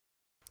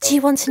Do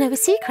you want to know a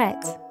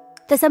secret?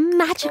 There's a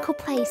magical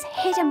place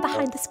hidden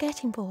behind the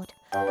skirting board.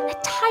 A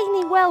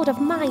tiny world of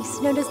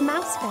mice known as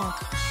Mouseville.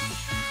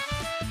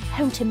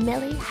 Home to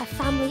Millie, her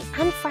family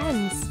and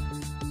friends.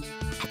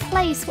 A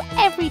place where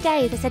every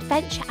day there's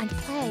adventure and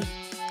play.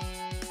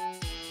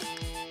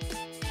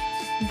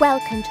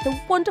 Welcome to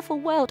the wonderful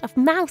world of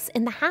Mouse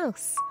in the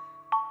House.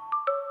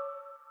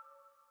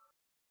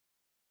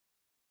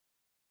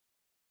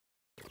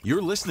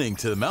 You're listening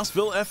to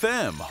Mouseville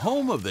FM,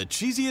 home of the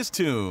cheesiest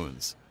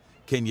tunes.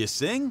 Can you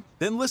sing?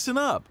 Then listen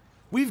up.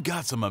 We've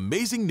got some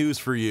amazing news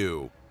for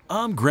you.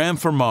 I'm Graham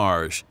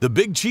Fromage, the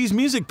Big Cheese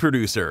music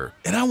producer,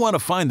 and I want to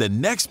find the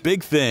next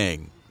big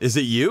thing. Is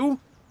it you?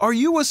 Are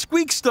you a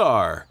Squeak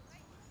Star?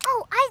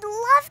 Oh, I'd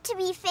love to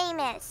be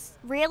famous.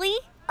 Really?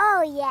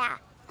 Oh, yeah.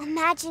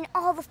 Imagine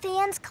all the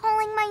fans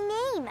calling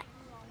my name.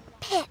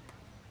 Pip,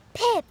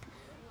 Pip,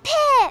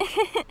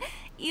 Pip!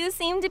 You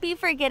seem to be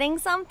forgetting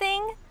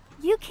something.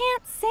 You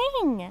can't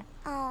sing.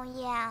 Oh,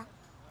 yeah.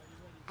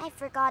 I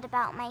forgot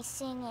about my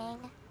singing.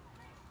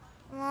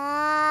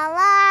 La, la,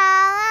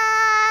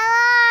 la,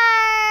 la.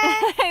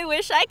 I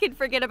wish I could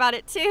forget about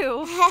it,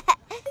 too.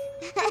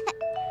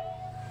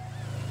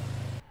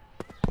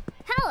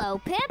 Hello,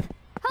 Pip.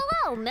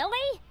 Hello,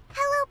 Millie.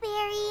 Hello,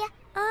 Barry.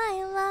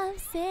 I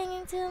love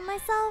singing to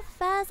myself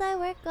as I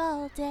work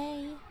all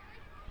day.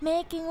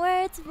 Making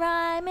words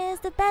rhyme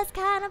is the best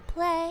kind of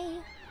play.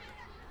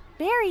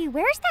 Barry,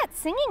 where's that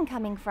singing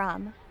coming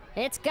from?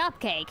 It's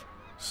Cupcake.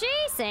 She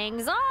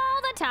sings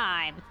all the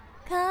time.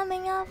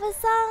 Coming off of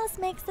songs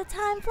makes the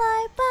time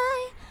fly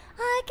by.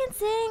 I can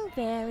sing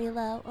very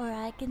low or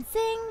I can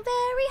sing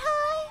very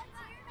high.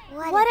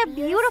 What a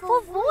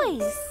beautiful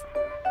voice.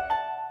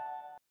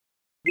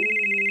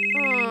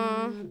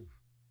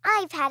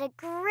 I've had a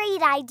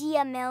great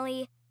idea,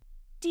 Millie.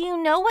 Do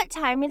you know what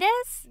time it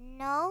is?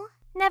 No?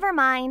 Never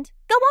mind.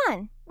 Go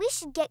on. We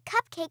should get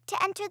Cupcake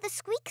to enter the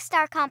Squeak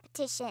Star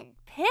competition.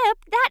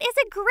 Pip, that is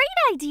a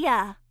great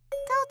idea.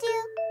 Told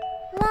you.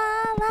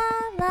 La la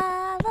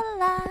la la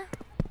la.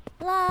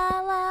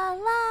 La la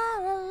la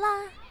la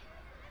la.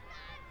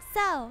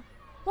 So,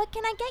 what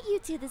can I get you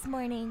two this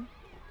morning?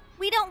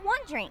 We don't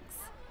want drinks.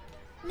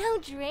 No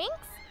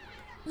drinks?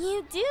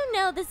 You do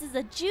know this is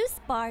a juice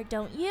bar,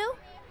 don't you?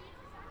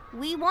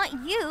 We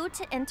want you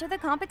to enter the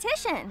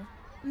competition.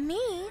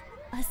 Me?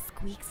 A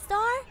Squeak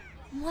Star?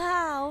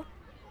 Wow.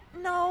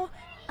 No,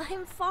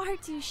 I'm far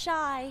too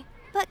shy.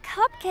 But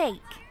Cupcake.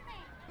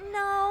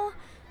 No,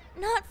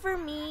 not for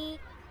me.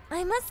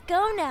 I must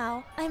go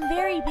now. I'm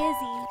very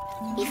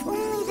busy. If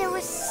only there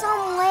was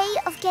some way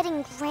of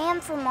getting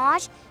Graham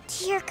Fromage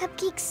to hear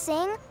Cupcake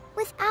sing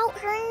without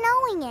her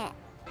knowing it.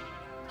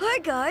 Hi,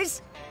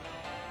 guys.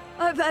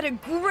 I've had a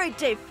great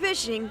day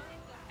fishing.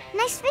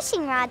 Nice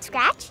fishing rod,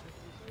 Scratch.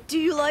 Do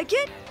you like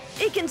it?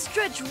 It can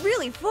stretch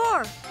really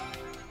far.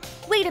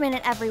 Wait a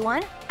minute,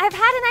 everyone. I've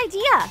had an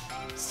idea.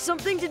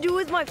 Something to do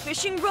with my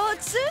fishing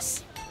rod,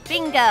 sis?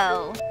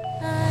 Bingo.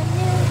 A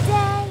new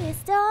day is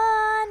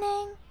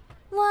dawning.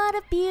 What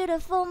a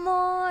beautiful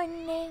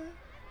morning.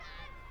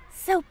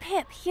 So,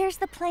 Pip, here's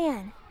the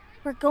plan.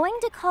 We're going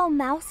to call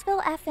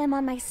Mouseville FM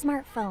on my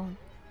smartphone.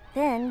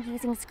 Then,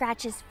 using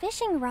Scratch's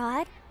fishing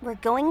rod, we're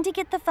going to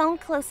get the phone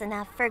close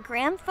enough for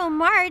Graham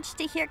Fromage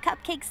to hear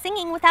Cupcake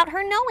singing without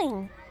her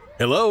knowing.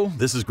 Hello,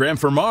 this is Graham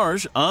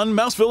Fromage on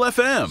Mouseville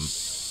FM.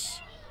 Shh.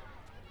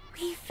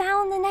 We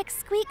found the next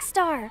Squeak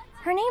Star.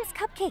 Her name's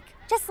Cupcake.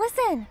 Just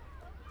listen.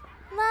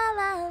 La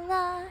la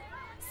la.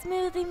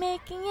 Smoothie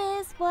making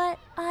is what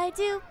I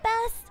do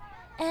best.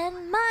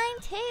 And mine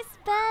tastes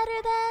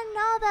better than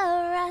all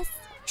the rest.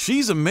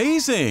 She's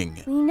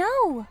amazing. We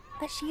know,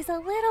 but she's a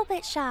little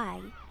bit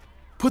shy.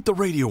 Put the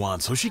radio on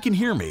so she can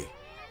hear me.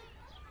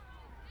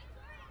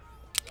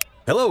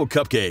 Hello,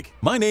 Cupcake.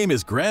 My name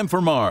is Graham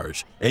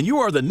Fromage, and you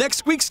are the next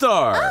Squeak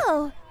Star.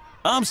 Oh!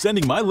 I'm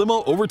sending my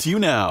limo over to you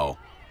now.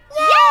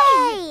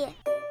 Yay!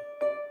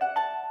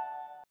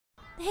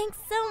 Thanks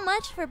so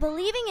much for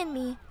believing in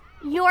me.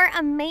 You're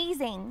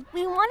amazing.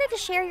 We wanted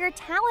to share your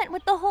talent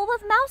with the whole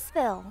of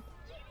Mouseville.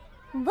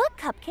 Look,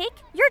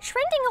 Cupcake, you're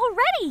trending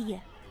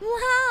already.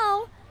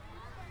 Wow!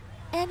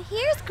 And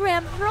here's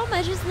Graham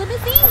Fromage's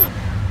limousine.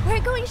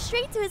 We're going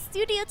straight to his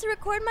studio to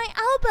record my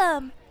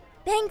album.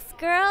 Thanks,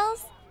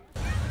 girls.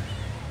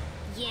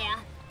 Yeah,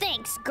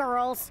 thanks,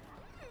 girls.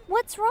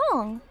 What's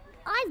wrong?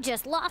 I've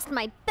just lost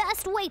my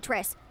best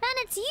waitress, and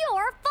it's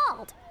your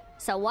fault.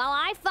 So while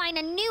I find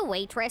a new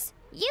waitress,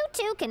 you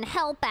two can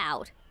help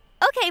out.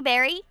 Okay,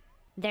 Barry.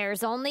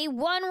 There's only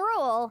one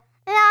rule.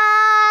 La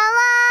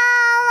la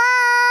la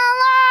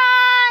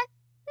la.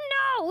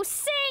 No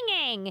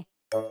singing!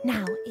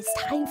 Now it's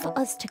time for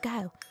us to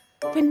go.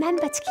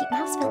 Remember to keep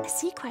Mouseville a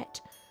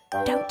secret.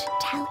 Don't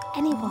tell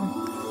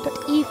anyone,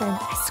 not even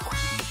a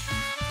squeak.